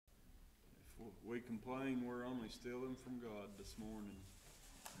we complain we're only stealing from God this morning.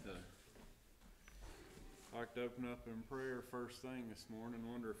 I'd like to open up in prayer first thing this morning.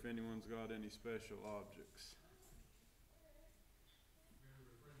 Wonder if anyone's got any special objects.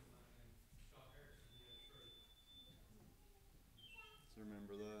 Let's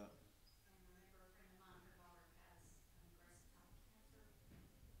remember that.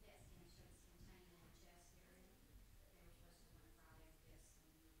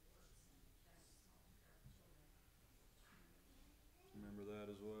 Remember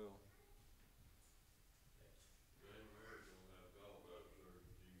that as well.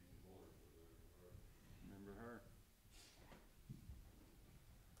 Remember her.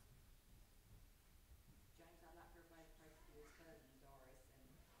 James, I'd like for everybody to pray for his cousin Doris and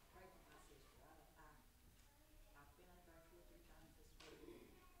pray for my sister. I've been over there 2 or 3 times this week.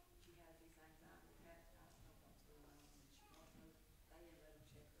 She has these anxiety attacks. I don't know what's going on, and she won't know. They didn't let them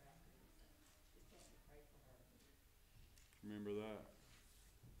check her out. So just help me pray for her. Remember that.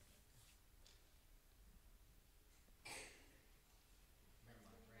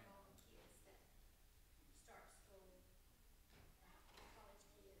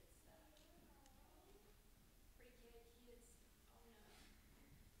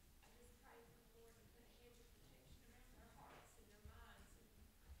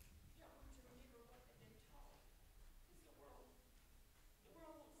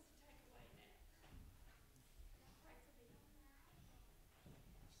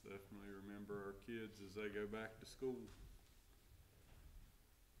 Definitely remember our kids as they go back to school.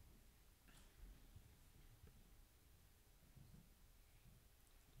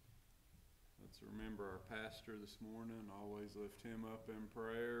 Let's remember our pastor this morning. Always lift him up in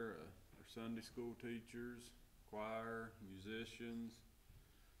prayer. Our Sunday school teachers, choir, musicians.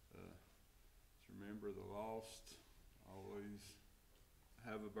 Let's remember the lost. Always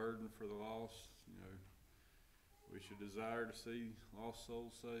have a burden for the lost. We should desire to see lost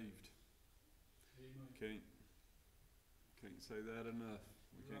souls saved. Amen. Can't say that enough.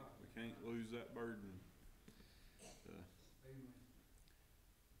 We can't lose that burden. Amen.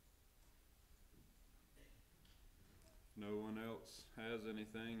 If no one else has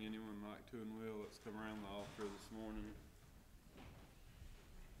anything anyone like to and will, let's come around the altar this morning.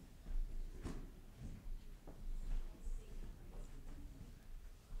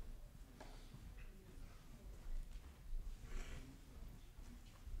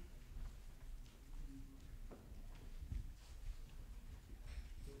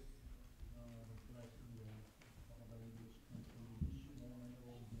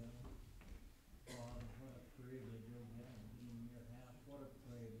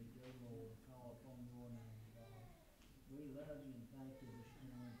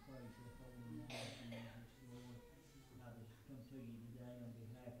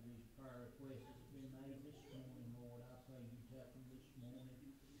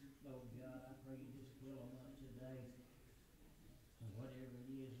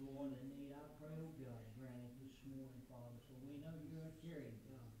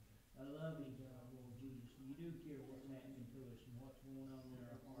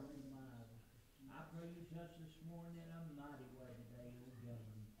 Touch this morning in a mighty way today, oh God.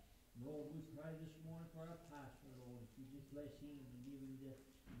 Lord, we pray this morning for our pastor, Lord, if you just bless him and give him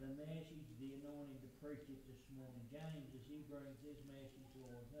the message, the anointing to preach it this morning. James, as he brings his message,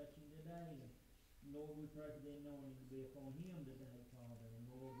 Lord, touch him today. And Lord, we pray for the anointing to be upon him today, Father. And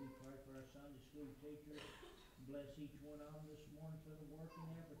Lord, we pray for our Sunday school teachers. Bless each one of them this morning for the work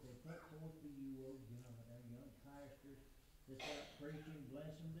and effort they put forth for you, oh God. Our young pastors that's out preaching,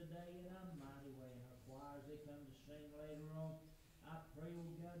 bless them today in a mighty way. And our choirs, they come to sing later on. I pray, oh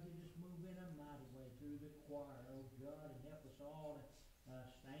God, you just move in a mighty way through the choir, oh God, and help us all to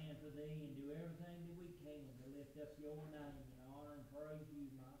stand for thee and do everything that we can to lift up your name and honor and praise you,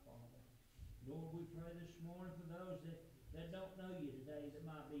 my Father. Lord, we pray this morning for those that don't know you today, that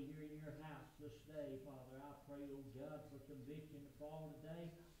might be here in your house this day, Father. I pray, oh God, for conviction to fall today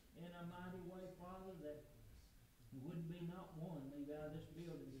in a mighty way, Father, that wouldn't be not one leave out of this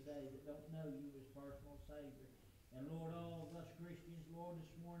building today that don't know you as personal Savior. And Lord, all of us Christians, Lord,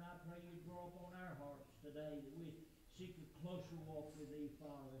 this morning I pray you draw upon our hearts today that we seek a closer walk with thee,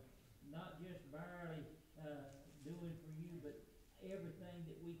 Father. Not just barely doing for you, but everything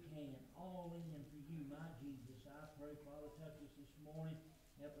that we can, all in for you, my Jesus. I pray, Father, touch us this morning.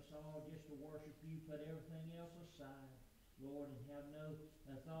 Help us all just to worship you, put everything else aside, Lord, and have no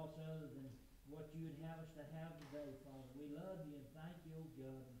thoughts other than what you would have us to have today, Father. We love you and thank you, oh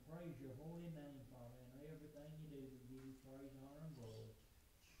God, and praise your holy name, Father. And everything you do, we give you praise, honor, and glory.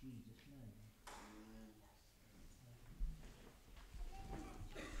 In Jesus' name. Amen.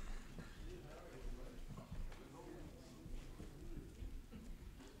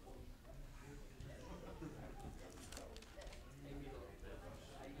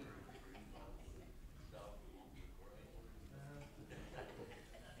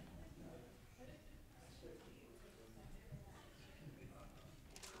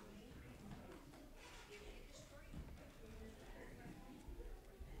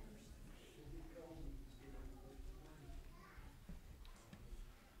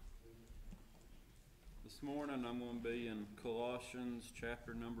 This morning I'm going to be in Colossians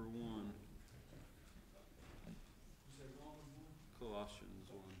chapter number 1. Colossians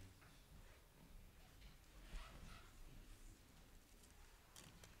 1.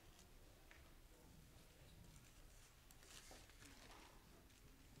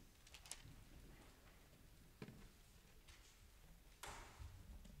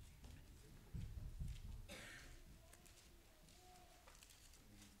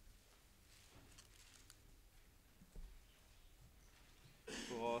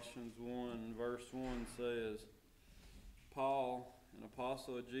 Colossians 1 verse 1 says, Paul, an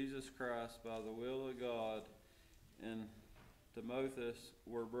apostle of Jesus Christ by the will of God, and Timotheus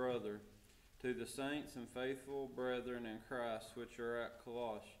were brother, to the saints and faithful brethren in Christ which are at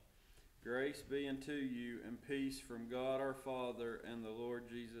Colossae. Grace be unto you and peace from God our Father and the Lord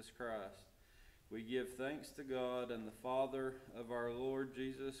Jesus Christ. We give thanks to God and the Father of our Lord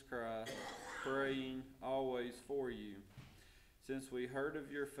Jesus Christ, praying always for you, since we heard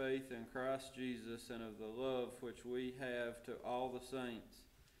of your faith in Christ Jesus and of the love which we have to all the saints,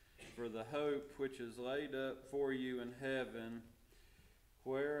 for the hope which is laid up for you in heaven,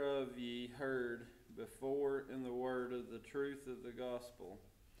 whereof ye heard before in the word of the truth of the gospel,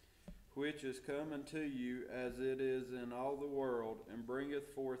 which is come unto you as it is in all the world, and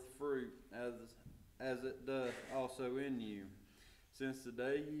bringeth forth fruit as it doth also in you, since the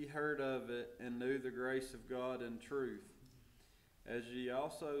day ye heard of it and knew the grace of God in truth, as ye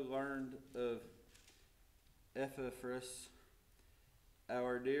also learned of Epaphras,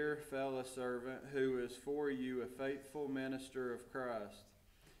 our dear fellow servant, who is for you a faithful minister of Christ,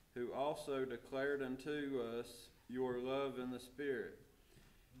 who also declared unto us your love in the Spirit.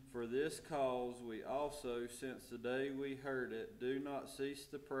 For this cause we also, since the day we heard it, do not cease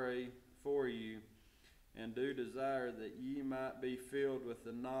to pray for you, and do desire that ye might be filled with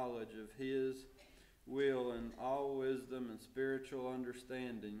the knowledge of his will in all wisdom and spiritual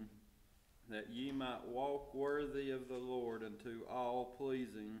understanding, that ye might walk worthy of the Lord unto all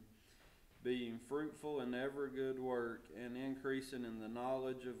pleasing, being fruitful in every good work, and increasing in the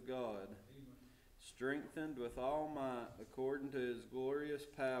knowledge of God, strengthened with all might according to his glorious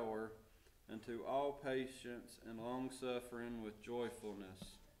power, unto all patience and long-suffering with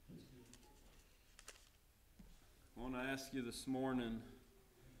joyfulness. I want to ask you this morning,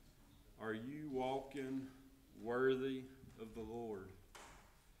 are you walking worthy of the Lord?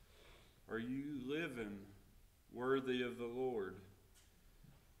 Are you living worthy of the Lord?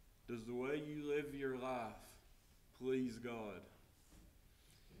 Does the way you live your life please God?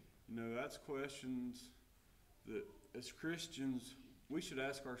 You know, that's questions that as Christians we should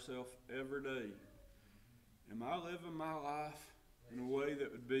ask ourselves every day. Am I living my life in a way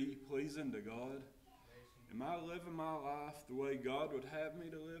that would be pleasing to God? Am I living my life the way God would have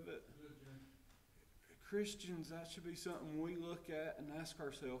me to live it? Christians, that should be something we look at and ask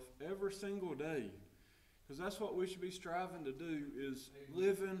ourselves every single day. Because that's what we should be striving to do, is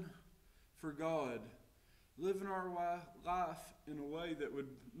living for God. Living our life in a way that would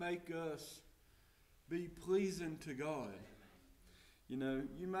make us be pleasing to God. You know,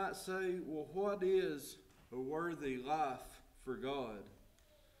 you might say, well, what is a worthy life for God?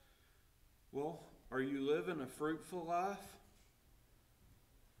 Well, are you living a fruitful life?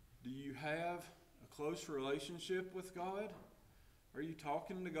 Do you have a close relationship with God? Are you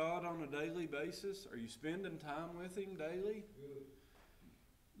talking to God on a daily basis? Are you spending time with Him daily?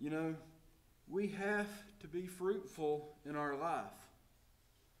 You know, we have to be fruitful in our life.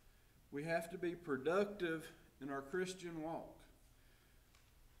 We have to be productive in our Christian walk.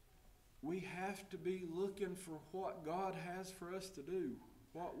 We have to be looking for what God has for us to do,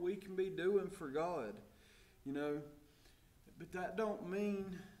 what we can be doing for God. You know, but that don't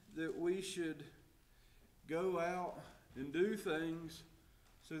mean that we should go out and do things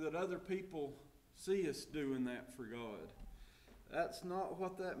so that other people see us doing that for God. That's not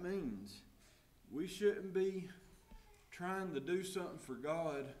what that means. We shouldn't be trying to do something for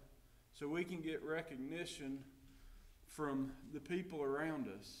God so we can get recognition from the people around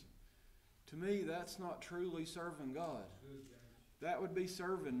us. To me, that's not truly serving God. That would be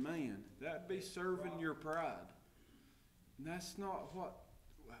serving man. That would be serving your pride. And that's not what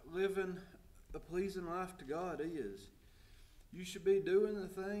living a pleasing life to God is. You should be doing the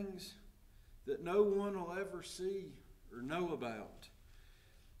things that no one will ever see or know about.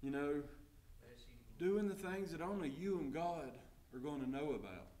 You know, doing the things that only you and God are going to know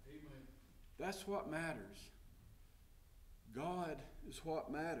about. Amen. That's what matters. God is what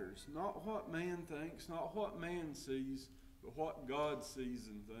matters. Not what man thinks, not what man sees, but what God sees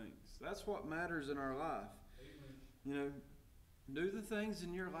and thinks. That's what matters in our life. Amen. You know, Do the things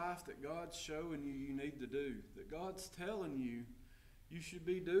in your life that God's showing you you need to do, that God's telling you you should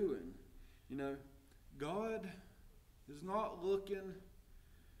be doing. You know, God is not looking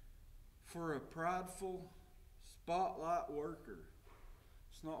for a prideful spotlight worker.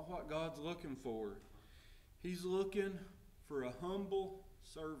 It's not what God's looking for. He's looking for a humble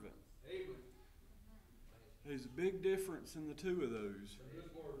servant. Amen. There's a big difference in the two of those.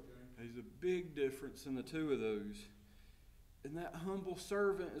 There's a big difference in the two of those. And that humble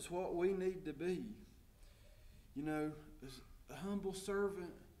servant is what we need to be. You know, a humble servant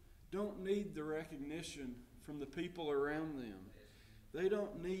don't need the recognition from the people around them. They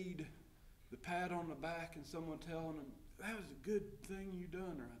don't need the pat on the back and someone telling them, that was a good thing you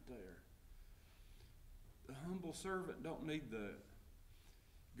done right there. The humble servant don't need that.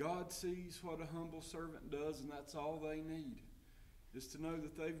 God sees what a humble servant does, and that's all they need, is to know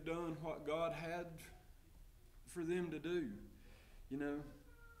that they've done what God had for them to do. You know,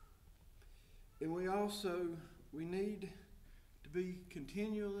 and we need to be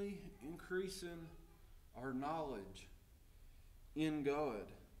continually increasing our knowledge in God.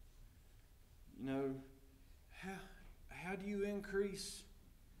 You know, how do you increase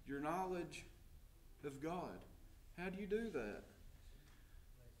your knowledge of God? How do you do that?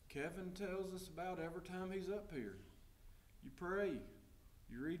 Kevin tells us about every time he's up here. You pray,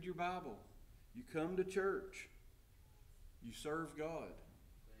 you read your Bible, you come to church, you serve God.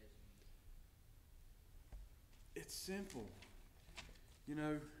 It's simple, you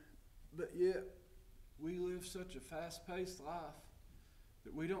know, but yet we live such a fast-paced life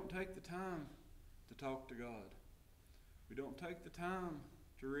that we don't take the time to talk to God. We don't take the time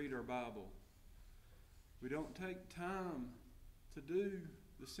to read our Bible. We don't take time to do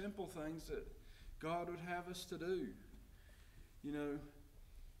the simple things that God would have us to do. You know,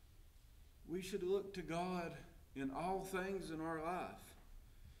 we should look to God in all things in our life.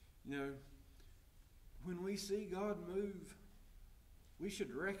 You know, when we see God move, we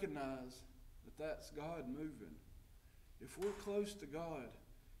should recognize that that's God moving. If we're close to God,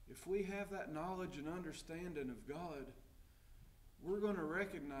 if we have that knowledge and understanding of God, we're going to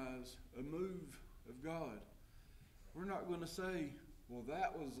recognize a move of God. We're not going to say, well,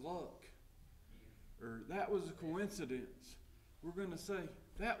 that was luck, or that was a coincidence. We're going to say,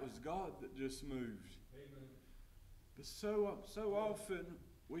 that was God that just moved. Amen. But so often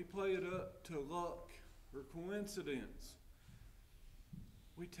we play it up to luck or coincidence.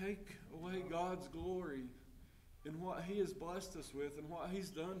 We take away God's glory in what He has blessed us with and what He's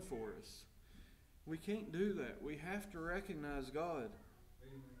done for us. We can't do that. We have to recognize God.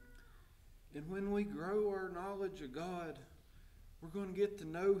 Amen. And when we grow our knowledge of God, we're going to get to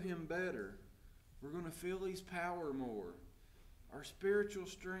know Him better. We're going to feel His power more. Our spiritual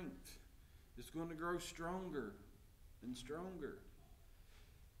strength is going to grow stronger and stronger.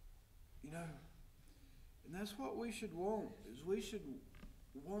 You know, and that's what we should want, is we should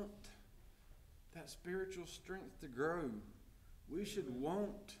want that spiritual strength to grow. We should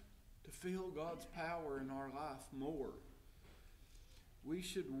want to feel God's power in our life more. We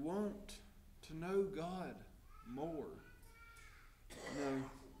should want to know God more. You know,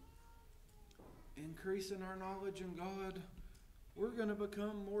 increasing our knowledge in God, we're going to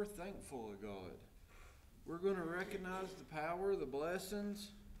become more thankful of God. We're going to recognize the power, the blessings.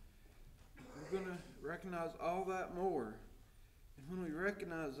 We're going to recognize all that more. And when we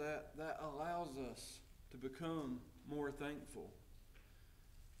recognize that, that allows us to become more thankful.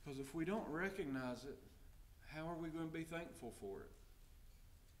 Because if we don't recognize it, how are we going to be thankful for it?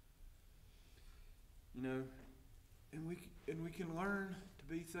 You know, and we can learn to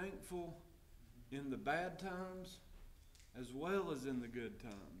be thankful in the bad times as well as in the good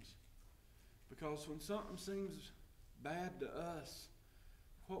times. Because when something seems bad to us,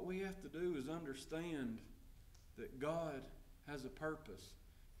 what we have to do is understand that God has a purpose.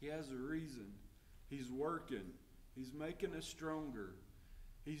 He has a reason. He's working. He's making us stronger.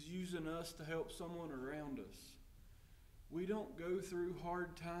 He's using us to help someone around us. We don't go through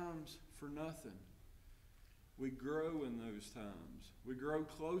hard times for nothing. We grow in those times. We grow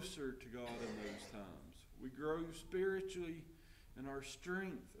closer to God in those times. We grow spiritually in our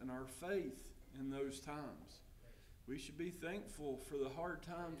strength and our faith in those times. We should be thankful for the hard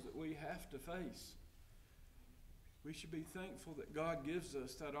times that we have to face. We should be thankful that God gives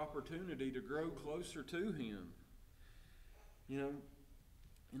us that opportunity to grow closer to Him. You know,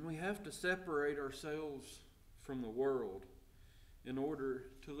 and we have to separate ourselves from the world in order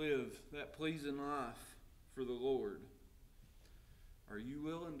to live that pleasing life for the Lord. Are you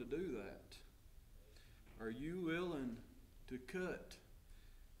willing to do that? Are you willing to cut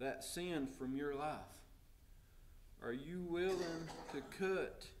that sin from your life? Are you willing to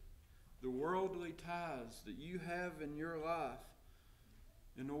cut the worldly ties that you have in your life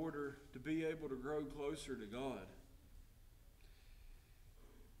in order to be able to grow closer to God?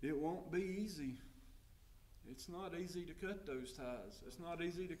 It won't be easy. It's not easy to cut those ties. It's not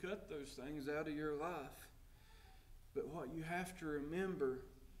easy to cut those things out of your life. But what you have to remember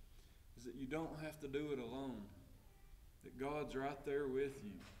is that you don't have to do it alone. That God's right there with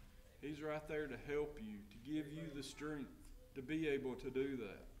you. He's right there to help you, to give you the strength to be able to do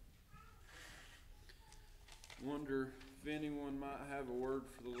that. Wonder if anyone might have a word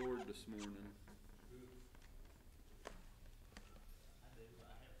for the Lord this morning.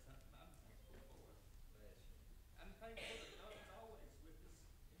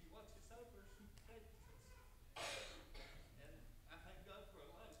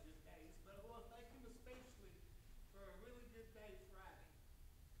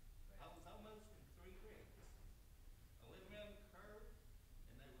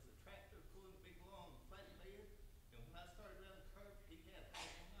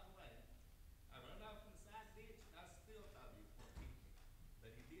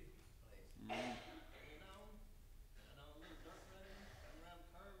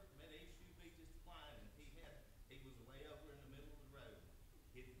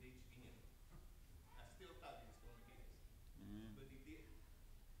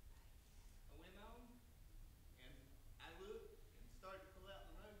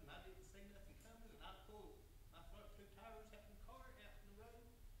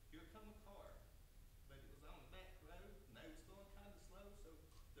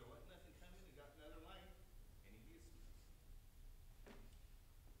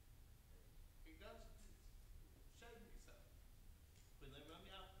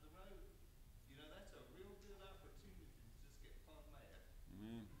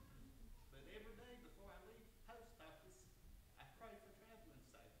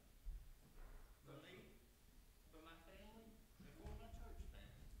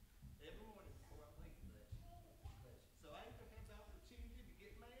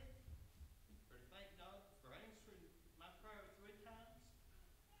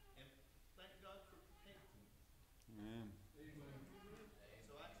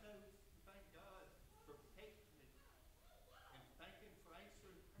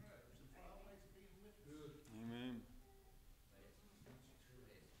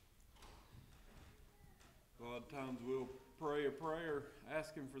 A lot of times we'll pray a prayer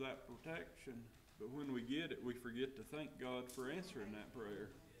asking for that protection, but when we get it, we forget to thank God for answering that prayer.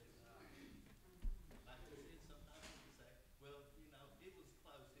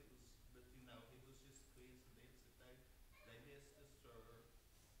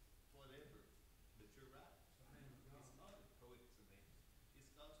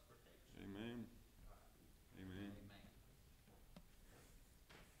 Amen. Amen.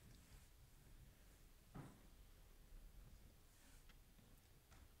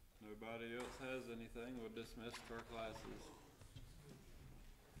 Nobody else has anything, we'll dismiss our classes.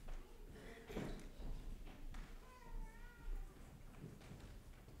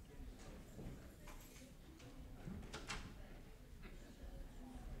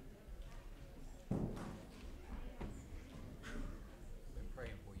 Been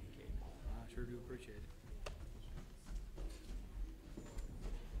praying for you, Kate. I sure do appreciate it.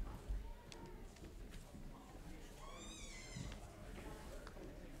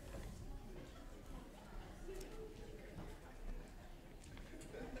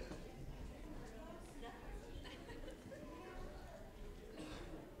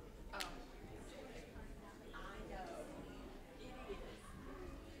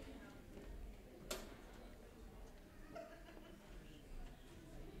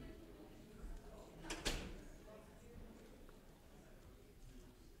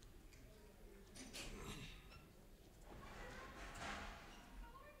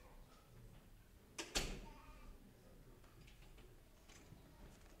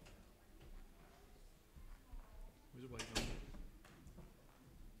 Where's the weight on?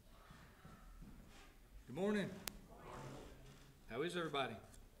 Good morning. How is everybody?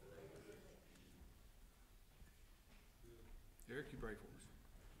 Eric, you pray for us.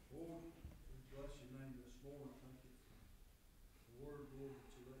 Lord, we bless your name this morning. Thank you for the word, Lord,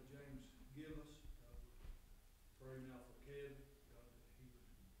 that you let James give us. God, we pray now for Kevin, God, that he would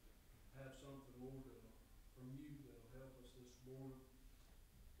have something, Lord, from you that'll help us this morning.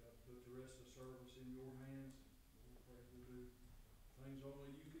 God, put the rest of the service in your hands. Lord, pray we'll do things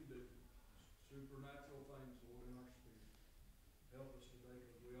only you can do. Supernatural things, Lord, in our spirit. Help us today,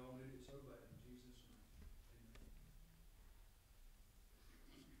 because we all need it so bad. In Jesus' name, amen.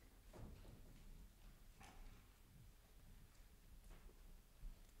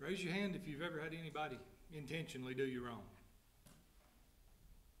 Raise your hand if you've ever had anybody intentionally do you wrong.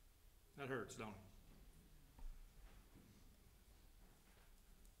 That hurts, don't it?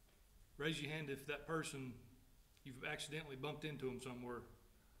 Raise your hand if that person, you've accidentally bumped into them somewhere.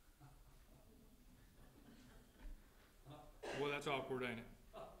 Boy, that's awkward, ain't it?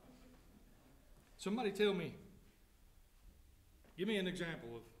 Somebody tell me, give me an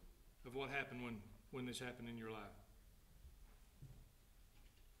example of what happened when this happened in your life.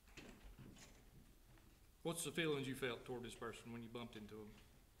 What's the feelings you felt toward this person when you bumped into them?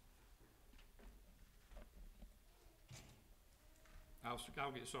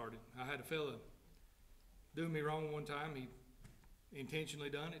 I'll get started. I had a fella do me wrong one time. He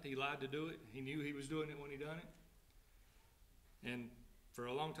intentionally done it. He lied to do it. He knew he was doing it when he done it. And for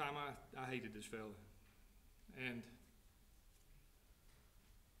a long time, I hated this fella. And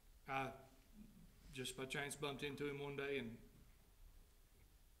I just by chance bumped into him one day, and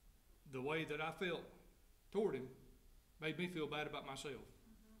the way that I felt toward him made me feel bad about myself.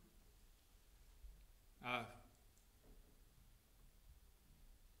 I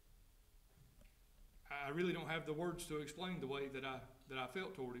really don't have the words to explain the way that I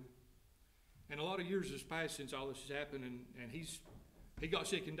felt toward him. And a lot of years has passed since all this has happened, and he got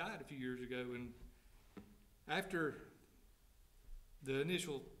sick and died a few years ago. And after the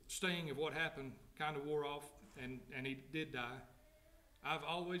initial sting of what happened kind of wore off, and he did die, I've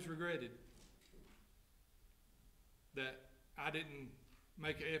always regretted that I didn't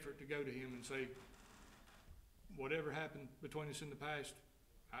make an effort to go to him and say, whatever happened between us in the past,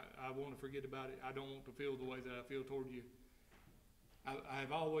 I want to forget about it. I don't want to feel the way that I feel toward you.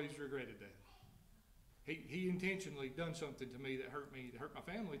 I've always regretted that. He intentionally done something to me that hurt my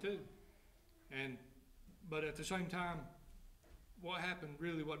family too. But at the same time, what happened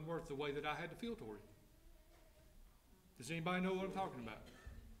really wasn't worth the way that I had to feel toward him. Does anybody know what I'm talking about?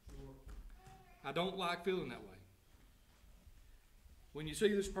 I don't like feeling that way. When you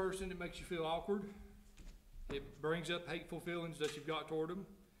see this person, it makes you feel awkward. It brings up hateful feelings that you've got toward them.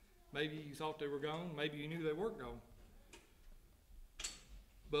 Maybe you thought they were gone. Maybe you knew they weren't gone.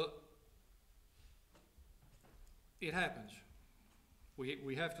 But it happens.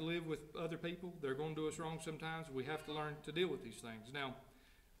 We have to live with other people. They're going to do us wrong sometimes. We have to learn to deal with these things. Now,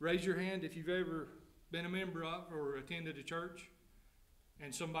 raise your hand if you've ever been a member of or attended a church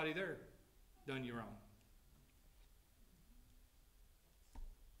and somebody there done you wrong.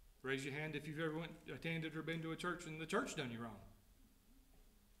 Raise your hand if you've ever attended or been to a church and the church done you wrong.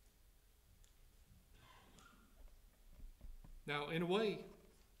 Now, in a way,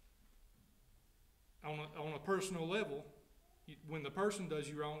 on a personal level, when the person does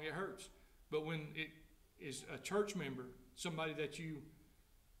you wrong, it hurts. But when it is a church member, somebody that you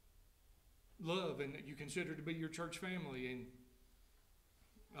love and that you consider to be your church family, and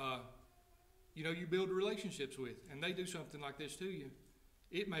you build relationships with, and they do something like this to you,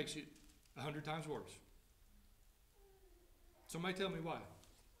 it makes it 100 times worse. Somebody tell me why.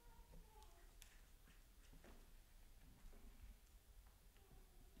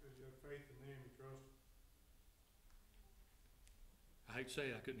 Because you have faith in them, you trust them. I hate to say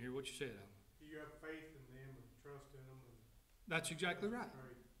it, I couldn't hear what you said. You have faith in them and trust in them. That's exactly right.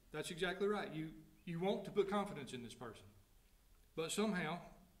 Great. That's exactly right. You want to put confidence in this person, but somehow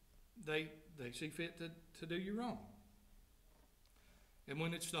they see fit to do you wrong. And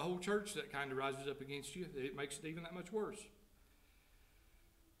when it's the whole church that kind of rises up against you, it makes it even that much worse.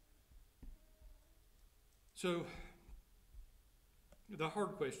 So the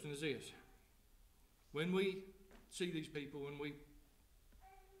hard question is this. When we see these people, when we,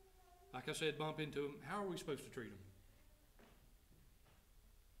 like I said, bump into them, how are we supposed to treat them?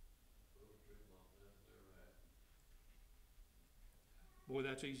 Boy,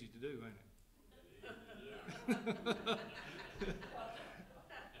 that's easy to do, ain't it?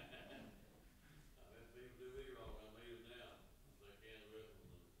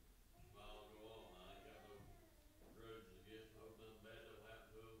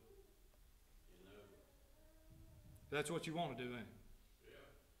 That's what you want to do, ain't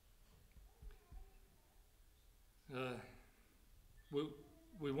it? Yeah.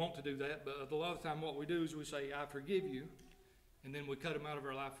 We want to do that, but a lot of the time what we do is we say, I forgive you, and then we cut them out of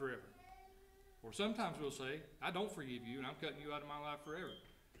our life forever. Or sometimes we'll say, I don't forgive you, and I'm cutting you out of my life forever.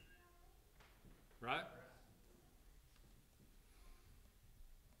 Right?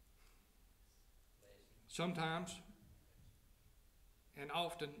 Sometimes, and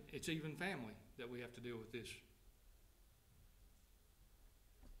often, it's even family that we have to deal with this.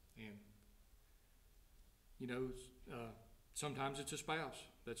 And, sometimes it's a spouse.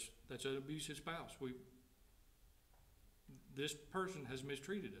 That's an abusive spouse. this person has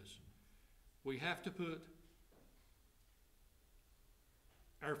mistreated us. We have to put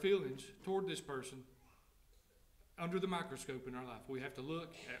our feelings toward this person under the microscope in our life. We have to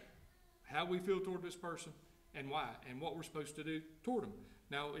look at how we feel toward this person and why, and what we're supposed to do toward them.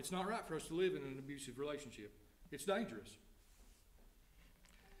 Now, it's not right for us to live in an abusive relationship. It's dangerous.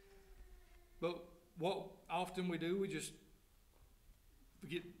 But what often we do, we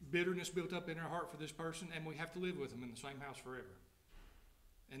get bitterness built up in our heart for this person, and we have to live with them in the same house forever.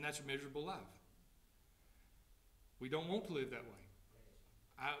 And that's a miserable life. We don't want to live that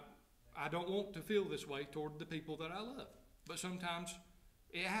way. I don't want to feel this way toward the people that I love. But sometimes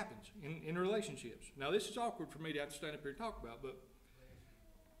it happens in relationships. Now, this is awkward for me to have to stand up here and talk about, but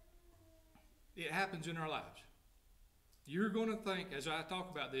it happens in our lives. You're going to think, as I talk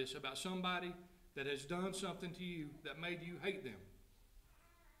about this, about somebody that has done something to you that made you hate them,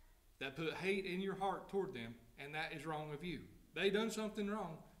 that put hate in your heart toward them, and that is wrong of you. They done something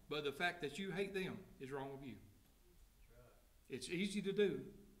wrong, but the fact that you hate them is wrong of you. It's easy to do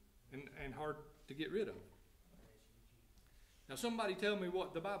and hard to get rid of. Now, somebody tell me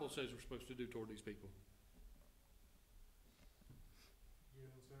what the Bible says we're supposed to do toward these people. Give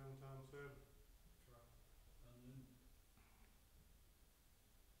them 7 times 7.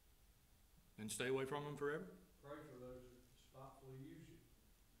 And stay away from them forever? Pray for those that despitefully use you.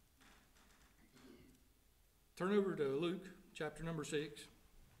 Turn over to Luke chapter number 6.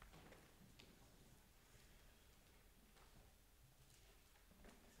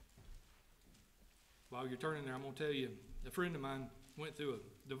 While you're turning there, I'm going to tell you, a friend of mine went through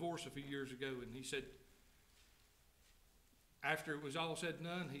a divorce a few years ago, and he said, after it was all said and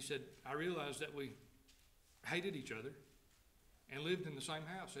done, he said, I realized that we hated each other and lived in the same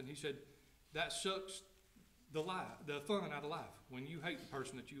house. And he said, that sucks the fun out of life, when you hate the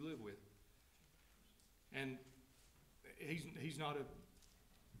person that you live with. And he's not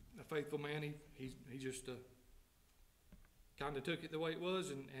a faithful man. He just kind of took it the way it was,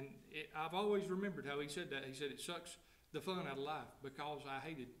 and I've always remembered how he said that. He said, it sucks the fun out of life because I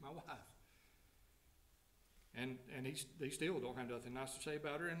hated my wife. And he still don't have nothing nice to say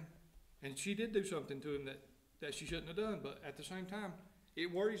about her, and she did do something to him that she shouldn't have done, but at the same time,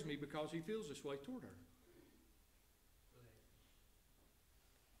 it worries me because he feels this way toward her.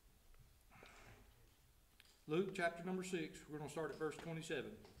 Luke chapter number 6, we're going to start at verse 27.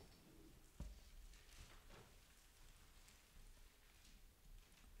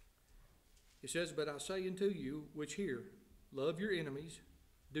 It says, but I say unto you which hear, love your enemies,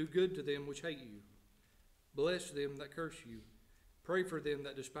 do good to them which hate you, bless them that curse you, pray for them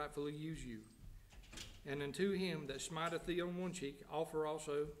that despitefully use you. And unto him that smiteth thee on one cheek, offer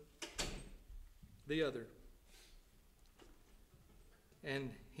also the other.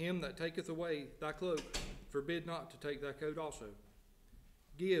 And him that taketh away thy cloak, forbid not to take thy coat also.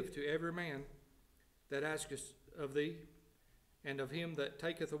 Give to every man that asketh of thee, and of him that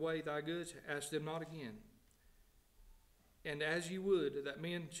taketh away thy goods, ask them not again. And as ye would that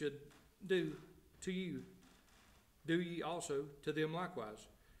men should do to you, do ye also to them likewise.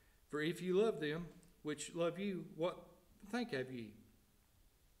 For if ye love them which love you, what thank have ye?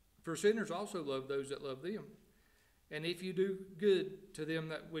 For sinners also love those that love them. And if you do good to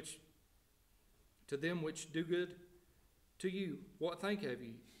them which do good to you, what thank have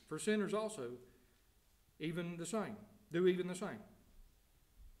ye? For sinners also do even the same.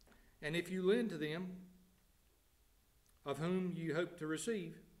 And if you lend to them of whom you hope to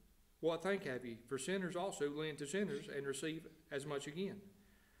receive, what thank have ye? For sinners also lend to sinners and receive as much again.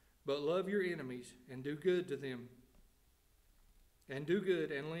 But love your enemies and do good to them, and do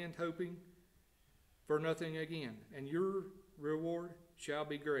good and lend, hoping for nothing again, and your reward shall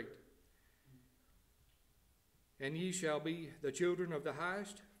be great. And ye shall be the children of the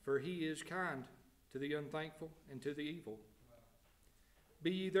highest, for he is kind to the unthankful and to the evil.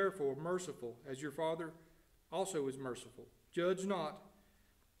 Be ye therefore merciful, as your Father also is merciful. Judge not,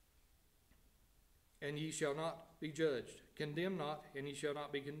 and ye shall not be judged. Condemn not, and ye shall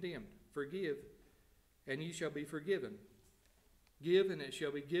not be condemned. Forgive, and ye shall be forgiven. Give, and it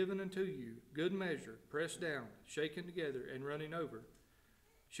shall be given unto you. Good measure, pressed down, shaken together, and running over,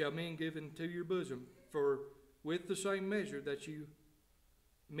 shall men give into your bosom. For with the same measure that you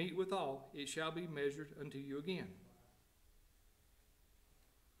meet withal, it shall be measured unto you again.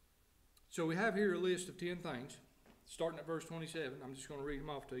 So we have here a list of 10 things, starting at verse 27. I'm just going to read them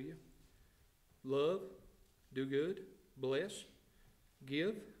off to you. Love, do good, bless,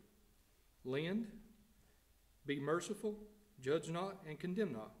 give, lend, be merciful, judge not, and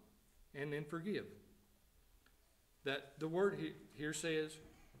condemn not, and then forgive. That the word here says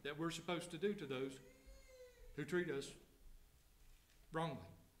that we're supposed to do to those who treat us wrongly.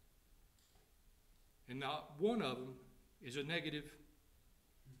 And not one of them is a negative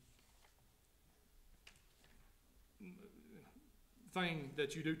thing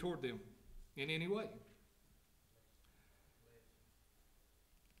that you do toward them in any way.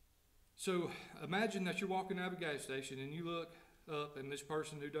 So imagine that you're walking out of a gas station and you look up and this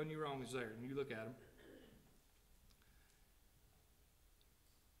person who done you wrong is there, and you look at them.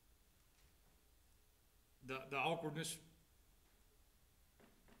 The awkwardness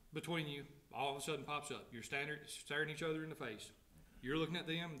between you all of a sudden pops up. You're staring each other in the face. You're looking at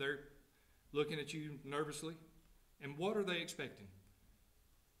them, they're looking at you nervously. And what are they expecting?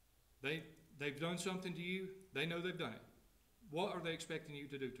 They've done something to you, they know they've done it. What are they expecting you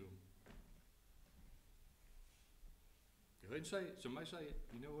to do to them? Go ahead and say it. Somebody say it.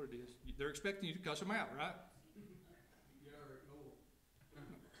 You know what it is. They're expecting you to cuss them out, right?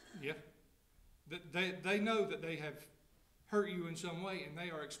 Yeah. They know that they have hurt you in some way, and they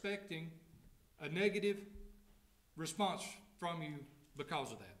are expecting a negative response from you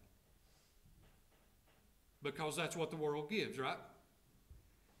because of that. Because that's what the world gives, right?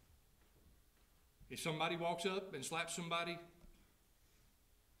 If somebody walks up and slaps somebody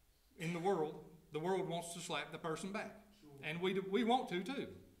in the world wants to slap the person back. Sure. And we want to too.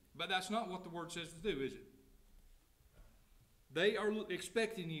 But that's not what the word says to do, is it? They are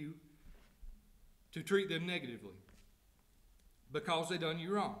expecting you to treat them negatively because they done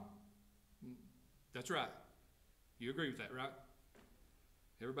you wrong. That's right. You agree with that, right?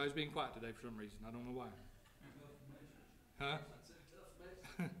 Everybody's being quiet today for some reason. I don't know why. Huh?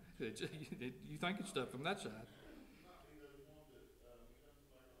 You think it's tough from that side.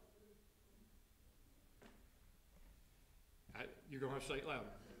 You're going to have to say it louder.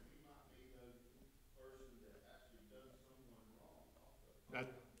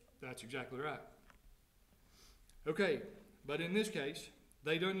 That's exactly right. Okay, but in this case,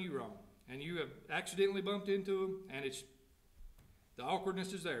 they done you wrong, and you have accidentally bumped into them, and the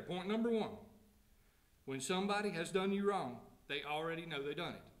awkwardness is there. Point number one, when somebody has done you wrong, they already know they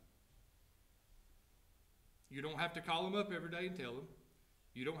done it. You don't have to call them up every day and tell them.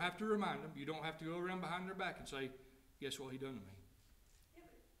 You don't have to remind them. You don't have to go around behind their back and say, guess what he done to me? Yeah,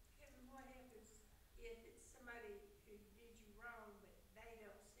 but Kevin, what happens if it's somebody who did you wrong, but they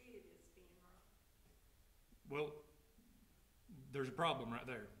don't see it as being wrong? Well, there's a problem right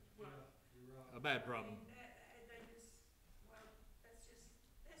there. Well, you're right. A bad problem. I mean, that's just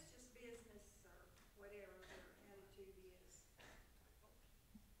business or whatever their attitude is.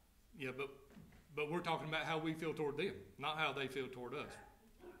 Yeah, but we're talking about how we feel toward them, not how they feel toward us.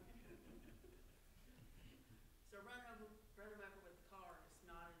 So run them over with the car is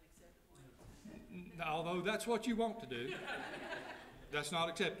not an acceptable. Although that's what you want to do, that's not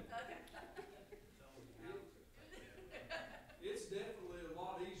acceptable. Okay. It's definitely a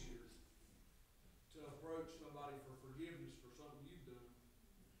lot easier to approach somebody for forgiveness for something you've done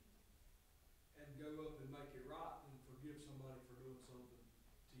and go up and make it right than forgive somebody for doing something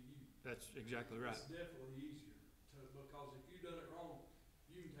to you. That's exactly right. It's definitely easier because if you've done it wrong,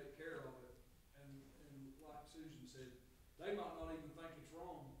 you can take care of it. And like Susan said, they might not even think it's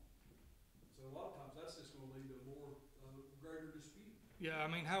wrong. So a lot of times that's just going to lead to a more greater dispute. Yeah, I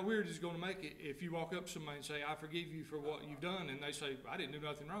mean, how weird is it going to make it if you walk up to somebody and say, I forgive you for what you've done, and they say, I didn't do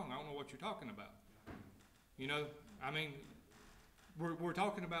nothing wrong. I don't know what you're talking about. You know, I mean, we're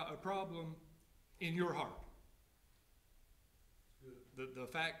talking about a problem in your heart. The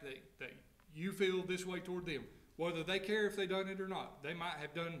fact that you feel this way toward them, whether they care if they done it or not. They might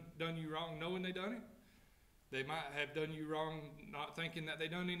have done you wrong knowing they done it. They might have done you wrong not thinking that they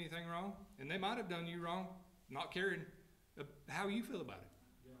done anything wrong. And they might have done you wrong not caring how you feel about it.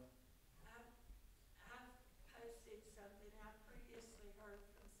 Yeah. I've posted something I previously heard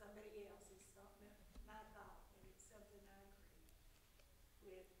from somebody else. It's not my thought, but it's something I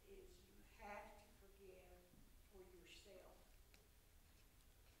agree with, is you have to forgive for yourself.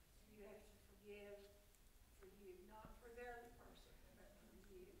 You have to forgive for you, not for the other person, but for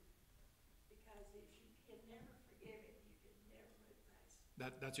you. Because if you can never forgive it, you can never move past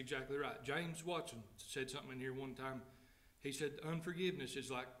it. That's exactly right. James Watson said something in here one time. He said, unforgiveness is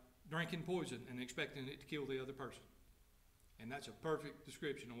like drinking poison and expecting it to kill the other person. And that's a perfect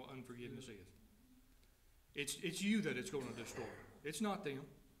description of what unforgiveness is. It's you that it's going to destroy. It's not them.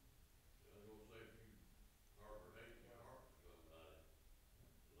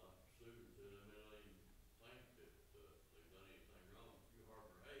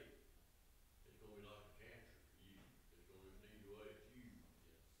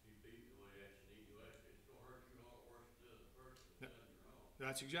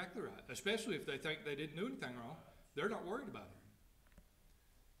 That's exactly right. Especially if they think they didn't do anything wrong. They're not worried about it.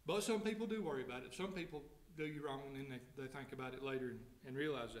 But some people do worry about it. Some people do you wrong and then they think about it later and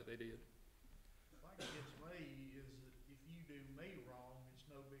realize that they did. The thing that gets me is that if you do me wrong, it's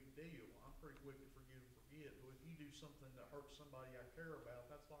no big deal. I'm pretty quick to forgive and forget. But if you do something that hurts somebody I care about,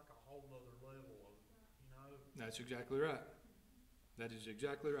 that's like a whole nother level of, you know. That's exactly right. That is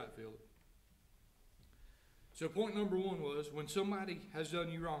exactly right, Philip. So point number one was, when somebody has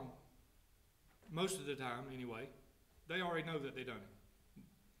done you wrong, most of the time anyway, they already know that they done it.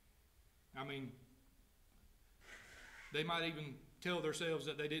 I mean, they might even tell themselves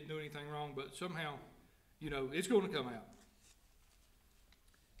that they didn't do anything wrong, but somehow, it's going to come out.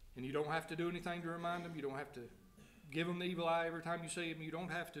 And you don't have to do anything to remind them. You don't have to give them the evil eye every time you see them. You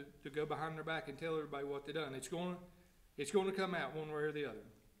don't have to go behind their back and tell everybody what they done. It's going to come out one way or the other.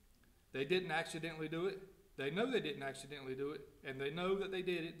 They didn't accidentally do it. They know they didn't accidentally do it, and they know that they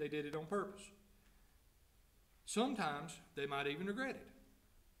did it. They did it on purpose. Sometimes they might even regret it.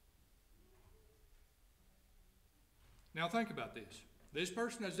 Now think about this. This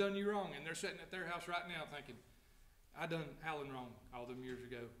person has done you wrong, and they're sitting at their house right now thinking, I done Alan wrong all them years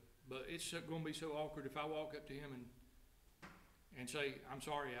ago, but it's going to be so awkward if I walk up to him and say, I'm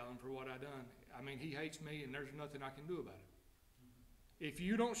sorry, Alan, for what I done. I mean, he hates me, and there's nothing I can do about it. If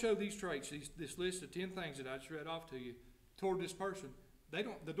you don't show these traits, this list of 10 things that I just read off to you, toward this person,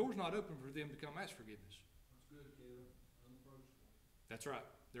 the door's not open for them to come ask forgiveness. That's good, Kevin. Unapproachable. That's right.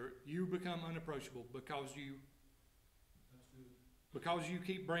 You become unapproachable because you That's good. because you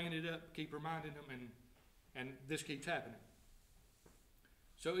keep bringing it up, keep reminding them, and this keeps happening.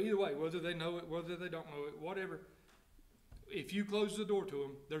 So either way, whether they know it, whether they don't know it, whatever, if you close the door to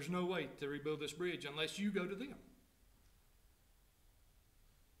them, there's no way to rebuild this bridge unless you go to them.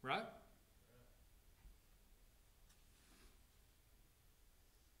 Right?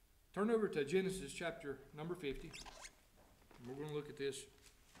 Turn over to Genesis chapter number 50. We're going to look at this.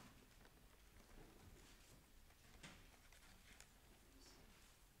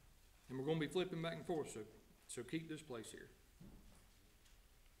 And we're going to be flipping back and forth, so keep this place here.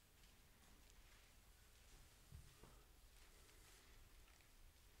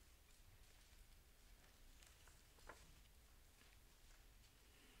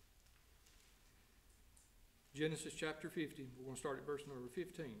 Genesis chapter 50. We're going to start at verse number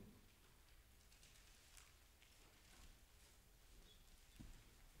 15.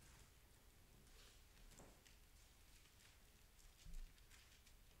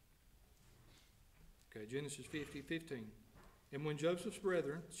 Okay, Genesis 50:15. And when Joseph's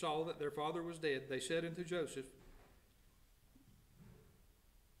brethren saw that their father was dead, they said unto Joseph,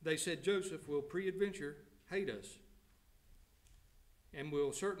 Joseph will peradventure hate us, and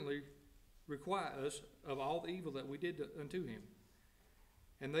will certainly requite us of all the evil that we did unto him.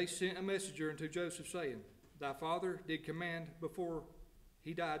 And they sent a messenger unto Joseph, saying, Thy father did command before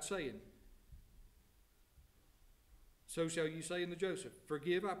he died, saying, So shall you say unto Joseph,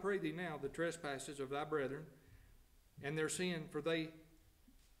 Forgive, I pray thee now, the trespasses of thy brethren, and their sin, for they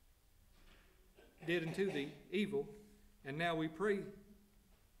did unto thee evil. And now we pray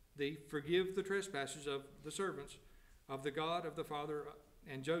thee, forgive the trespasses of the servants of the God of the father.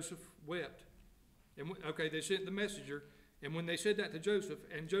 And Joseph wept. And they sent the messenger, and when they said that to Joseph,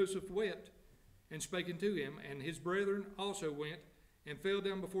 and Joseph wept and spake unto him, and his brethren also went and fell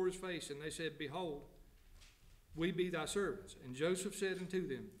down before his face, and they said, Behold, we be thy servants. And Joseph said unto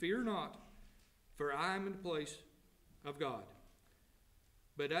them, Fear not, for I am in the place of God.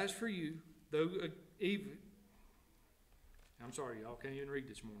 But as for you, I'm sorry, y'all can't even read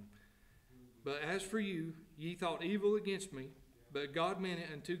this morning. But as for you, ye thought evil against me, but God meant it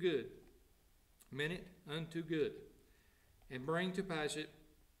unto good. And bring to pass it,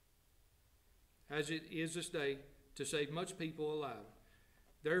 as it is this day, to save much people alive.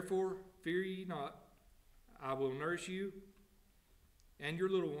 Therefore fear ye not, I will nourish you and your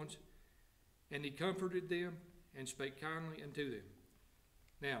little ones. And he comforted them and spake kindly unto them.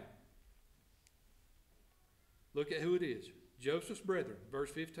 Now, look at who it is. Joseph's brethren,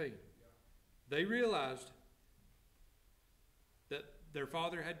 verse 15. They realized that their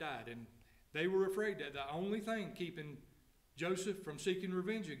father had died, and they were afraid that the only thing keeping Joseph from seeking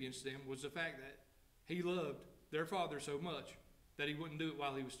revenge against them was the fact that he loved their father so much that he wouldn't do it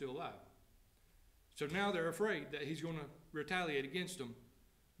while he was still alive. So now they're afraid that he's going to retaliate against them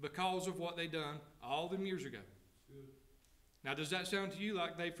because of what they done all them years ago. Good. Now, does that sound to you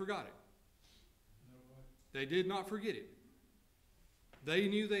like they forgot it? No way. They did not forget it. They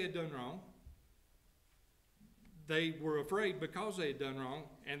knew they had done wrong. They were afraid because they had done wrong,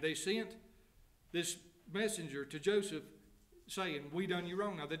 and they sent this messenger to Joseph saying, We done you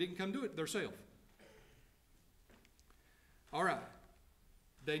wrong. Now, they didn't come do it themselves. All right.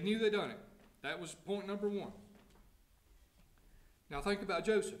 They knew they done it. That was point number one. Now think about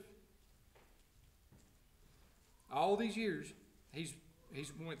Joseph. All these years, he's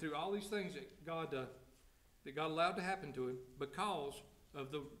went through all these things that God allowed to happen to him because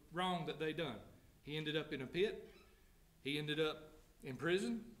of the wrong that they done. He ended up in a pit. He ended up in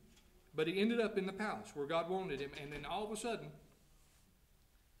prison. But he ended up in the palace where God wanted him. And then all of a sudden,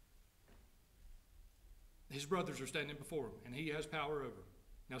 his brothers are standing before him, and he has power over them.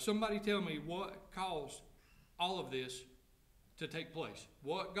 Now somebody tell me what caused all of this to take place.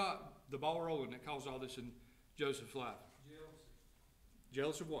 What got the ball rolling that caused all this in Joseph's life? Jealousy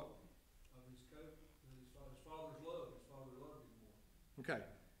Jealous of what? of his coat, his father's love. His father loved him more. Okay.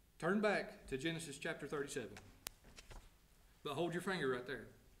 Turn back to Genesis chapter 37. But hold your finger right there.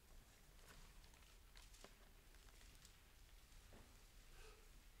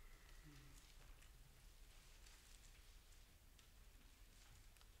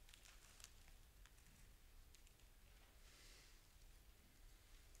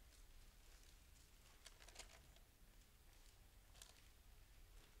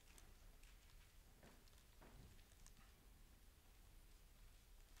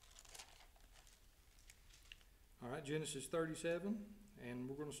 All right, Genesis 37, and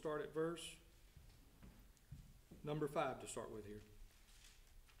we're going to start at verse number 5 to start with here.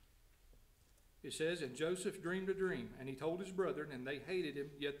 It says, And Joseph dreamed a dream, and he told his brethren, and they hated him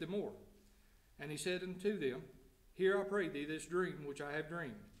yet the more. And he said unto them, Hear, I pray thee, this dream which I have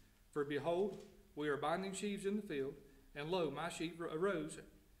dreamed. For behold, we are binding sheaves in the field, and lo, my sheaf arose,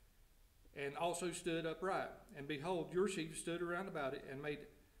 and also stood upright. And behold, your sheaf stood around about it, and made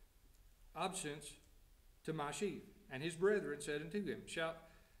obeisance to my sheaf. And his brethren said unto him, Shalt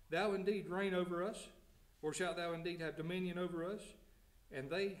thou indeed reign over us, or shalt thou indeed have dominion over us? And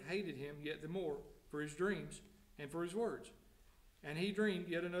they hated him yet the more for his dreams and for his words. And he dreamed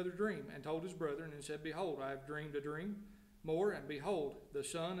yet another dream, and told his brethren, and said, Behold, I have dreamed a dream more, and behold, the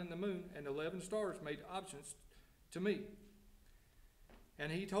sun and the moon and 11 stars made obeisance to me.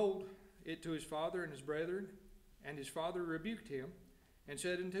 And he told it to his father and his brethren, and his father rebuked him, and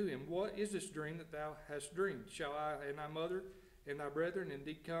said unto him, What is this dream that thou hast dreamed? Shall I and thy mother and thy brethren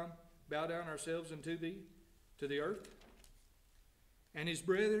indeed come, bow down ourselves unto thee, to the earth? And his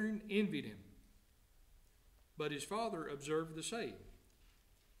brethren envied him. But his father observed the saying.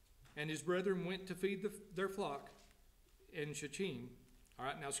 And his brethren went to feed their flock in Shechem. All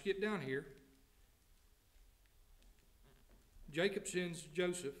right, now skip down here. Jacob sends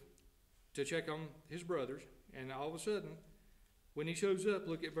Joseph to check on his brothers, and all of a sudden, when he shows up,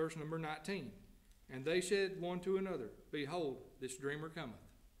 look at verse number 19. And they said one to another, Behold, this dreamer cometh.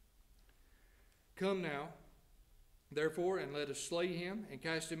 Come now, therefore, and let us slay him, and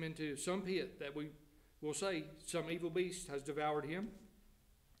cast him into some pit, that we will say, Some evil beast has devoured him,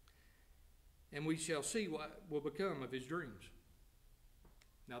 and we shall see what will become of his dreams.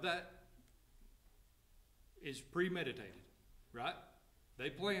 Now that is premeditated, right? They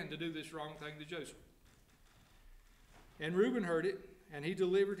planned to do this wrong thing to Joseph. And Reuben heard it, and he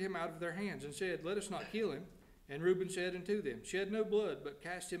delivered him out of their hands, and said, Let us not kill him. And Reuben said unto them, Shed no blood, but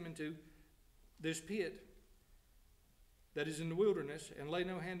cast him into this pit that is in the wilderness, and lay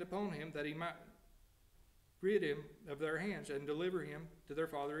no hand upon him, that he might rid him of their hands, and deliver him to their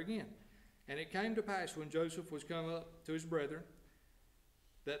father again. And it came to pass, when Joseph was come up to his brethren,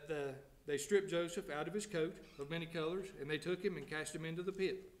 that they stripped Joseph out of his coat of many colors, and they took him and cast him into the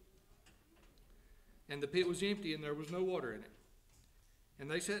pit. And the pit was empty, and there was no water in it. And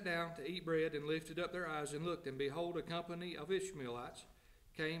they sat down to eat bread, and lifted up their eyes, and looked, and behold, a company of Ishmaelites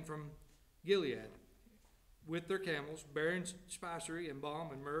came from Gilead with their camels, bearing spicery and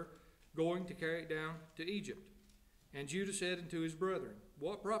balm and myrrh, going to carry it down to Egypt. And Judah said unto his brethren,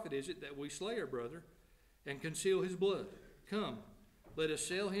 What profit is it that we slay our brother, and conceal his blood? Come, let us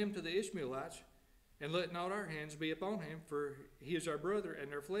sell him to the Ishmaelites, and let not our hands be upon him, for he is our brother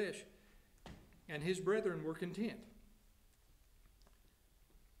and our flesh. And his brethren were content.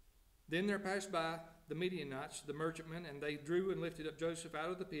 Then there passed by the Midianites, the merchantmen, and they drew and lifted up Joseph out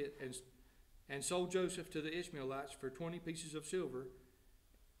of the pit, and sold Joseph to the Ishmaelites for 20 pieces of silver,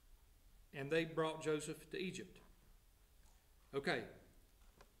 and they brought Joseph to Egypt. Okay,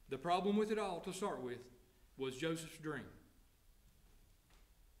 the problem with it all to start with was Joseph's dream.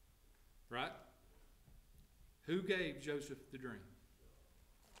 Right? Who gave Joseph the dream?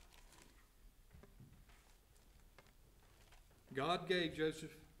 God gave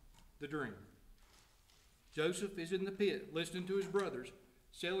Joseph the dream. Joseph is in the pit listening to his brothers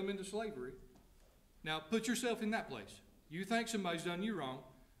sell him into slavery. Now put yourself in that place. You think somebody's done you wrong,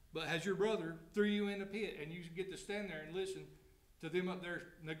 but has your brother threw you in a pit, and you get to stand there and listen to them up there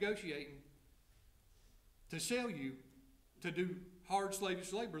negotiating to sell you to do hard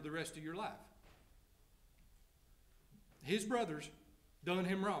slavish labor the rest of your life. His brothers done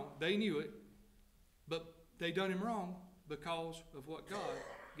him wrong. They knew it, but they done him wrong because of what God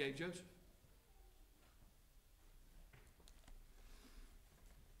gave Joseph.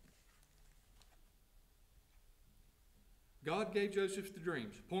 God gave Joseph the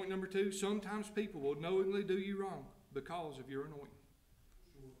dreams. Point number 2, sometimes people will knowingly do you wrong because of your anointing.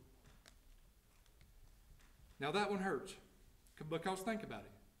 Sure. Now that one hurts, because think about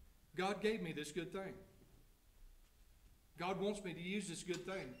it. God gave me this good thing. God wants me to use this good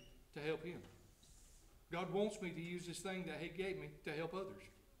thing to help him. God wants me to use this thing that he gave me to help others.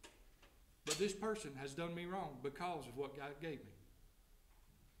 But this person has done me wrong because of what God gave me.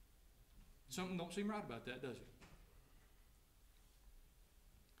 Something don't seem right about that, does it?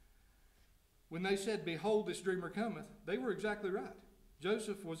 When they said, behold, this dreamer cometh, they were exactly right.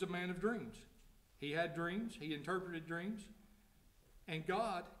 Joseph was a man of dreams. He had dreams, he interpreted dreams, and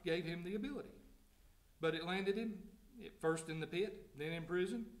God gave him the ability. But it landed him first in the pit, then in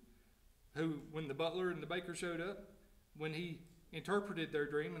prison. Who, when the butler and the baker showed up, when he interpreted their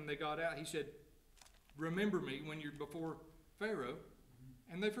dream and they got out, he said, remember me when you're before Pharaoh,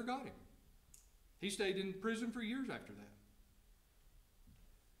 and they forgot him. He stayed in prison for years after that.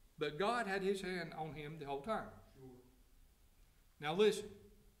 But God had his hand on him the whole time. Sure. Now listen,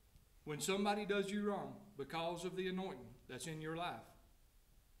 when somebody does you wrong because of the anointing that's in your life,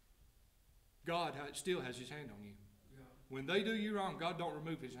 God still has his hand on you. Yeah, When they do you wrong, God don't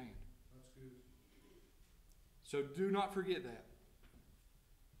remove his hand. that's good. So do not forget that.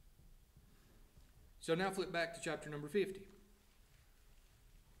 So now flip back to chapter number 50.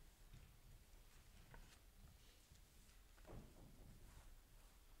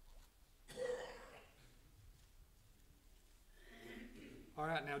 All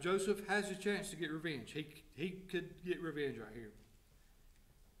right, now Joseph has a chance to get revenge. He could get revenge right here.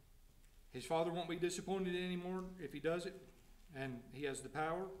 His father won't be disappointed anymore if he does it, and he has the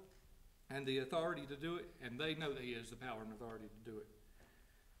power and the authority to do it, and they know that he has the power and authority to do it.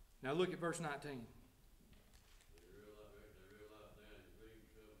 Now look at verse 19.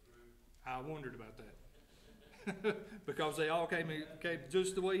 I wondered about that. Because they all came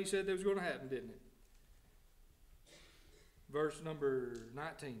just the way he said they was going to happen, didn't it? Verse number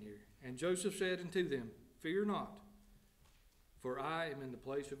 19 here. And Joseph said unto them, fear not, for I am in the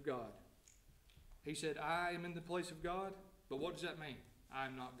place of God. He said, I am in the place of God, but what does that mean? I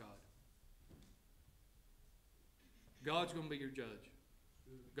am not God. God's going to be your judge.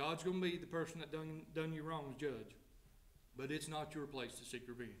 God's going to be the person that done you wrong as judge. But it's not your place to seek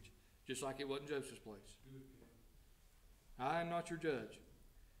revenge, just like it wasn't Joseph's place. I am not your judge.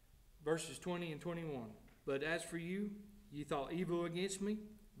 Verses 20 and 21. But as for you, ye thought evil against me,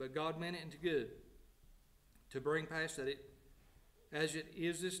 but God meant it into good, to bring pass that it, as it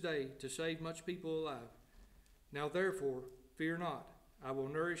is this day, to save much people alive. Now therefore, fear not. I will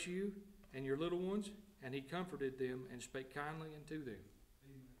nourish you and your little ones. And he comforted them and spake kindly unto them.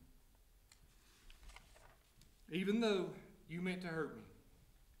 Amen. Even though you meant to hurt me,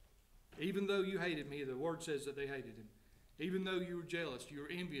 even though you hated me, the word says that they hated him. Even though you were jealous, you were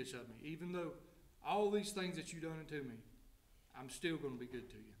envious of me, even though all these things that you done unto me, I'm still going to be good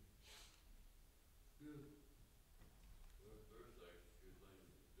to you. Good. Well, the first thing, good thing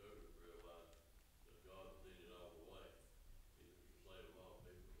Joseph realized that God was in it all the way. He was to save a lot of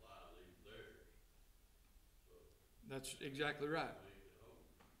people's lives, even theirs. So, That's exactly right. we can hope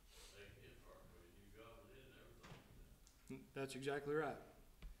they can part when you God was in everything. That's exactly right.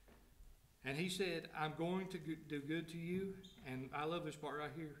 And he said, I'm going to do good to you, and I love this part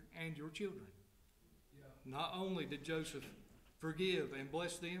right here, and your children. Yeah. Not only did Joseph forgive and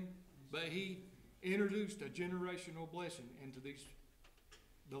bless them, but he introduced a generational blessing into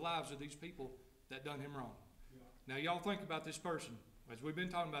the lives of these people that done him wrong. Yeah. Now y'all think about this person. As we've been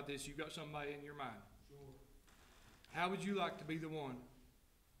talking about this, you've got somebody in your mind. Sure. How would you like to be the one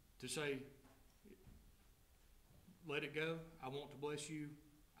to say, let it go, I want to bless you,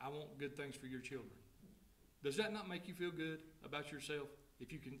 I want good things for your children? Does that not make you feel good about yourself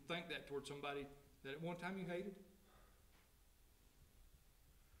if you can think that towards somebody that at one time you hated?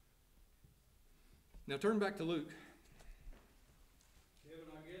 Now turn back to Luke. Kevin,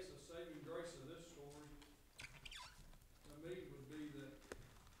 I guess the saving grace of this story to me would be that,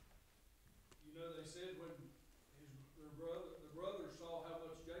 you know, they said when the brothers saw how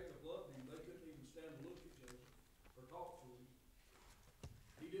much Jacob loved him, they couldn't even stand to look at Joseph or talk to him.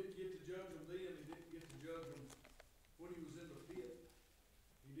 He didn't get to judge them then, he didn't get to judge them when he was in the pit.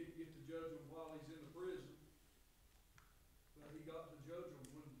 He didn't get to judge them while he's in the prison. But he got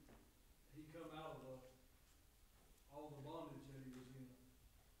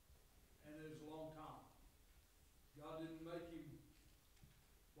didn't make him,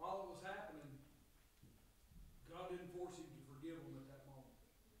 while it was happening, God didn't force him to forgive them at that moment.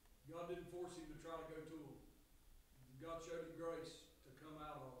 God didn't force him to try to go to them. God showed him grace to come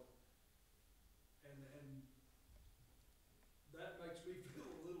out of it. And that makes me feel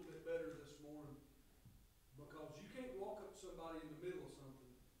a little bit better this morning, because you can't walk up to somebody in the middle of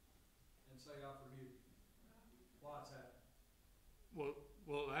something and say, I forgive you. Why it's happening.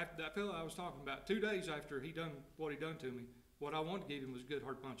 Well, that fellow I was talking about, 2 days after he done what he done to me, what I wanted to give him was a good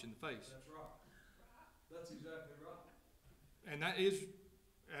hard punch in the face. That's right. That's exactly right. And that is,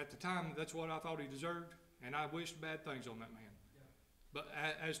 at the time, that's what I thought he deserved, and I wished bad things on that man. Yeah. But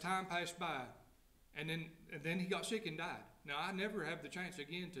as time passed by, and then he got sick and died. Now, I never have the chance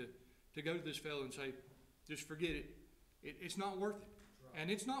again to go to this fellow and say, just forget it. It's not worth it. That's right.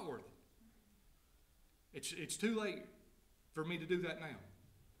 And it's not worth it. It's too late for me to do that now.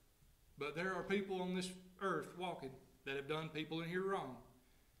 But there are people on this earth walking that have done people in here wrong,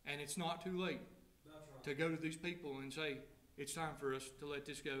 and it's not too late. That's right. To go to these people and say, it's time for us to let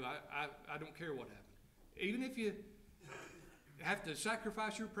this go. I don't care what happened. Even if you have to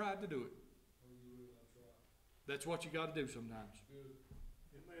sacrifice your pride to do it. Oh, you will, that's right. That's what you got to do sometimes. Good.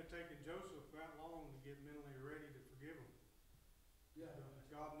 It may have taken Joseph that long to get mentally ready to forgive him. Yeah.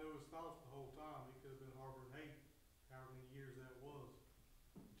 God knew his thoughts the whole time. He could have been harboring hate, however many years that was,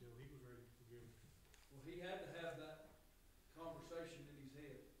 until he was ready to forgive him. Well, he had to have that conversation in his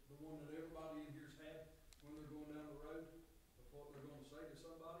head, the one that everybody in here's had when they're going down the road, of what they're going to say to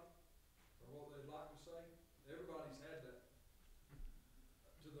somebody, or what they'd like to say. Everybody's had that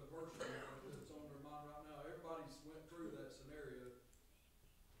to the person that's on their mind right now. Everybody's went through that scenario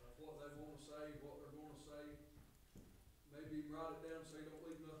of what they want to say, what they're going to say. Maybe write it down so you don't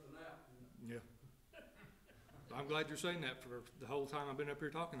leave nothing out. Yeah. I'm glad you're saying that. For the whole time I've been up here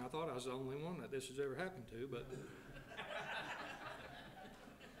talking, I thought I was the only one that this has ever happened to, but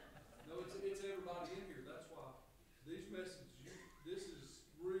No, it's everybody in here. That's why these messages, this is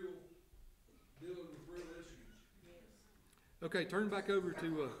real, dealing with real issues. okay, turn back over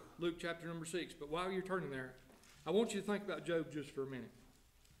to Luke chapter number 6. But while you're turning there, I want you to think about Job just for a minute.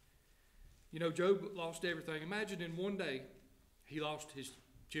 You know, Job lost everything. Imagine in one day, he lost his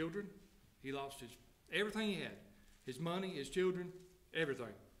children, he lost everything he had, his money, his children,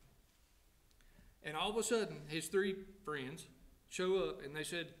 everything. And all of a sudden, his 3 friends show up and they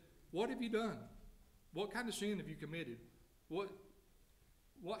said, what have you done? What kind of sin have you committed? What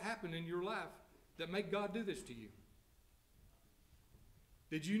happened in your life that made God do this to you?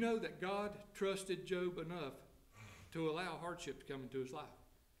 Did you know that God trusted Job enough to allow hardship to come into his life?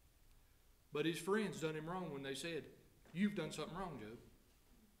 But his friends done him wrong when they said, you've done something wrong, Job.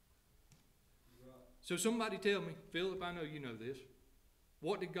 Right. So somebody tell me, Philip, I know you know this.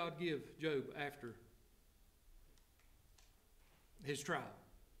 What did God give Job after his trial?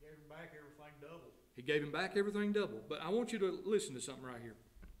 Gave him back everything double. He gave him back everything double. But I want you to listen to something right here.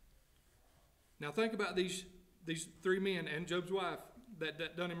 Now think about these 3 men and Job's wife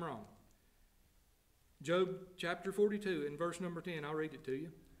that done him wrong. Job chapter 42 in verse number 10, I'll read it to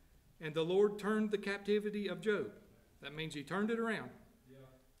you. And the Lord turned the captivity of Job. That means he turned it around. Yeah.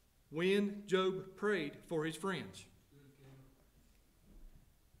 When Job prayed for his friends. Good, Ken.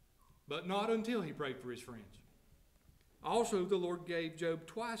 But not until he prayed for his friends. Also, the Lord gave Job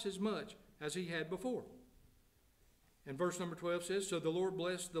twice as much as he had before. And verse number 12 says, so the Lord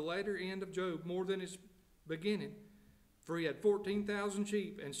blessed the latter end of Job more than his beginning, for he had 14,000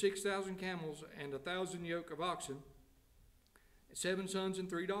 sheep and 6,000 camels and 1,000 yoke of oxen, 7 sons and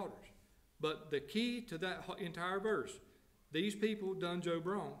 3 daughters. But the key to that entire verse, these people done Job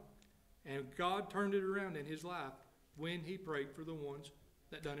wrong, and God turned it around in his life when he prayed for the ones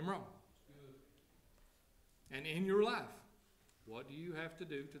that done him wrong. Good. And in your life, what do you have to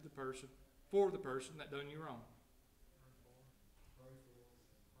do to the person, for the person that done you wrong? Pray for them.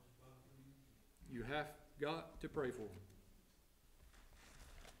 You have got to pray for them.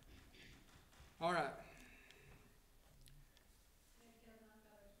 All right. Yeah, Kevin, I've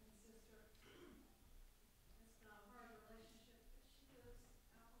got a twin sister. It's been a hard relationship, but she lives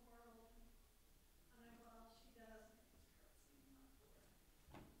out in the world, and I know what all she does, and it just hurts me,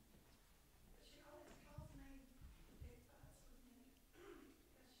 my poor. But she always calls me to pick fights with me,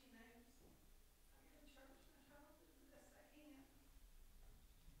 because she knows I go to church and I try to do the best I can.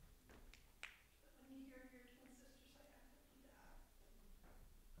 But when you hear your twin sister say, I hope you die,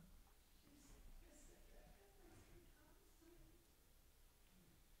 she's missing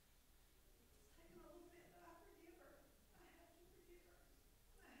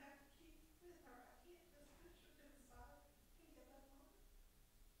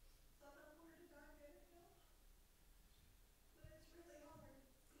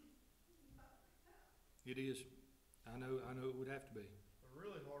It is. I know it would have to be. The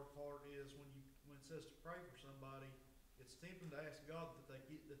really hard part is when it says to pray for somebody, it's tempting to ask God that they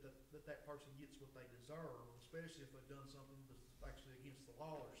get, that person gets what they deserve, especially if they've done something that's actually against the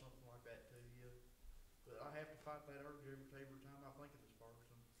law or something like that to you. But I have to fight that urge every time I think of this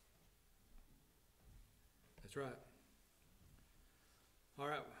person. That's right.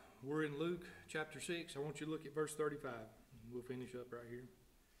 All right, we're in Luke chapter 6. I want you to look at verse 35. We'll finish up right here.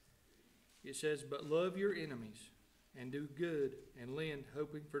 It says, "But love your enemies, and do good, and lend,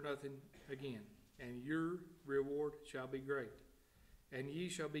 hoping for nothing again. And your reward shall be great. And ye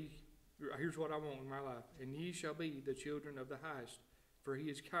shall be," here's what I want in my life, "and ye shall be the children of the highest, for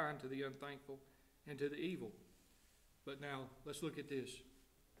he is kind to the unthankful and to the evil." But now, let's look at this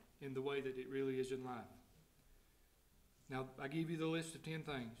in the way that it really is in life. Now, I give you the list of 10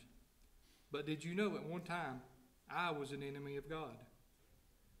 things. But did you know at one time, I was an enemy of God?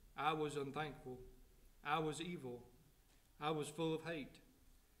 I was unthankful. I was evil. I was full of hate.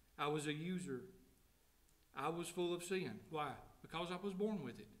 I was a user. I was full of sin. Why? Because I was born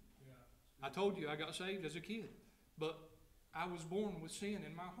with it. I told you I got saved as a kid. But I was born with sin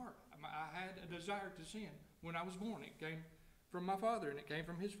in my heart. I had a desire to sin when I was born. It came from my father, and it came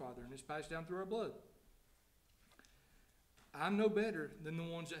from his father, and it's passed down through our blood. I'm no better than the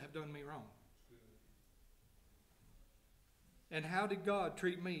ones that have done me wrong. And how did God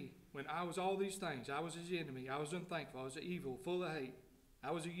treat me when I was all these things? I was his enemy. I was unthankful. I was evil, full of hate.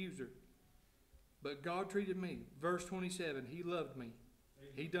 I was a user. But God treated me. Verse 27, he loved me.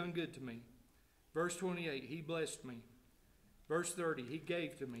 He done good to me. Verse 28, he blessed me. Verse 30, he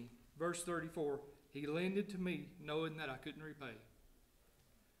gave to me. Verse 34, he lended to me knowing that I couldn't repay.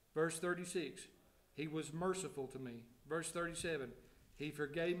 Verse 36, he was merciful to me. Verse 37, he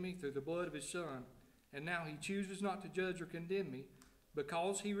forgave me through the blood of his Son. And now he chooses not to judge or condemn me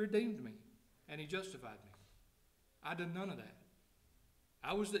because he redeemed me and he justified me. I did none of that.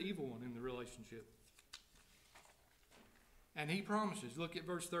 I was the evil one in the relationship. And he promises, look at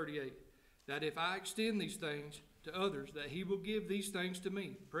verse 38, that if I extend these things to others, that he will give these things to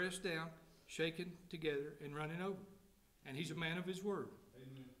me, pressed down, shaken together, and running over. And he's a man of his word.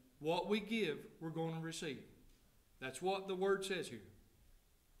 Amen. What we give, we're going to receive. That's what the word says here.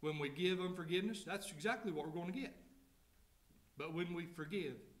 When we give unforgiveness, that's exactly what we're going to get. But when we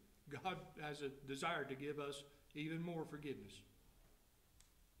forgive, God has a desire to give us even more forgiveness.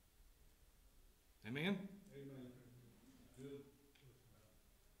 Amen? Amen. Good.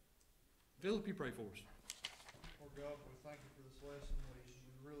 Philip, you pray for us. Lord God, we thank you for this lesson.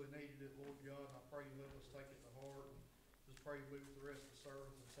 We really needed it, Lord God, and I pray you let us take it to heart. And just pray you be with the rest of the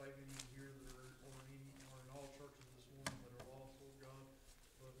service and save any here that are in all churches this morning that are lost, Lord God.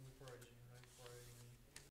 Lord, we praise you.